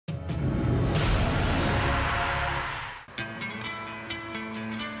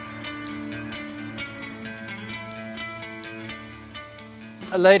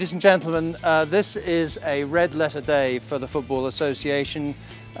Ladies and gentlemen, this is a red letter day for the Football Association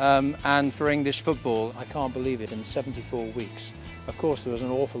and for English football. I can't believe it, in 74 weeks. Of course, there was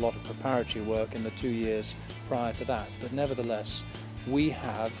an awful lot of preparatory work in the 2 years prior to that, but nevertheless, we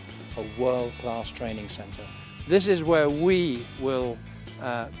have a world-class training centre. This is where we will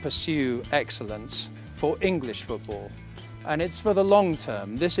pursue excellence for English football. And it's for the long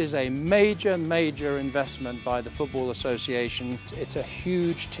term. This is a major investment by the Football Association. It's a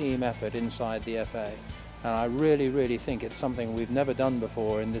huge team effort inside the FA. And I really think it's something we've never done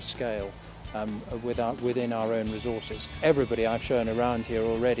before in this scale within our own resources. Everybody I've shown around here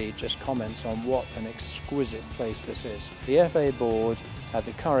already just comments on what an exquisite place this is. The FA board had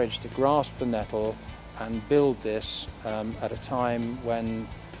the courage to grasp the nettle and build this at a time when,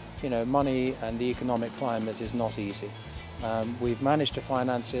 you know, money and the economic climate is not easy. We've managed to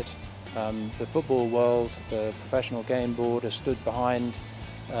finance it. The football world, the Professional Game Board has stood behind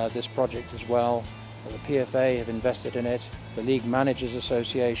this project as well. The PFA have invested in it. The League Managers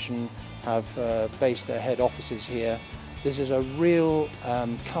Association have based their head offices here. This is a real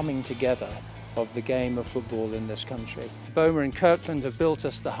coming together of the game of football in this country. Bowmer and Kirkland have built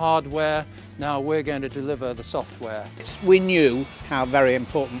us the hardware. Now we're going to deliver the software. We knew how very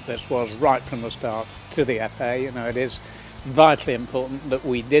important this was right from the start to the FA. You know, it is vitally important that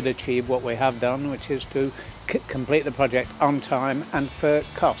we did achieve what we have done, which is to complete the project on time and for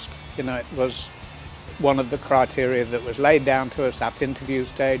cost. You know, it was one of the criteria that was laid down to us at interview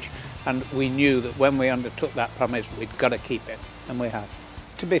stage, and we knew that when we undertook that promise, we'd got to keep it, and we have.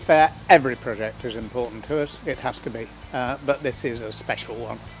 To be fair, every project is important to us, it has to be, but this is a special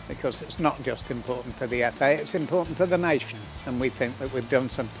one because it's not just important to the FA, it's important to the nation, and we think that we've done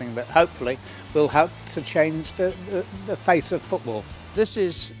something that hopefully will help to change the face of football. This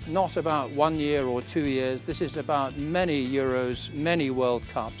is not about 1 year or 2 years, this is about many Euros, many World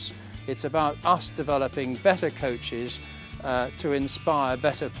Cups. It's about us developing better coaches to inspire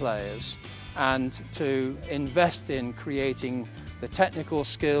better players and to invest in creating the technical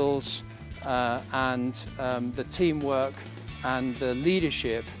skills and the teamwork and the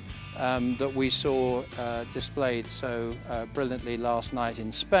leadership that we saw displayed so brilliantly last night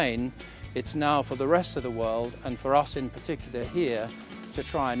in Spain. It's now for the rest of the world, and for us in particular here, to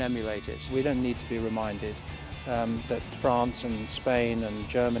try and emulate it. We don't need to be reminded that France and Spain and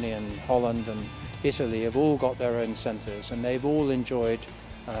Germany and Holland and Italy have all got their own centres, and they've all enjoyed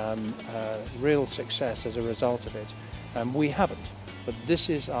real success as a result of it. We haven't, but this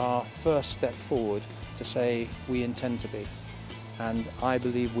is our first step forward to say we intend to be, and I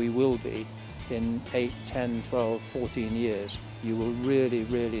believe we will be in 8, 10, 12, 14 years. You will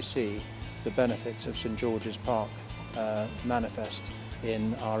really see the benefits of St George's Park manifest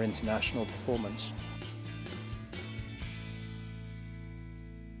in our international performance.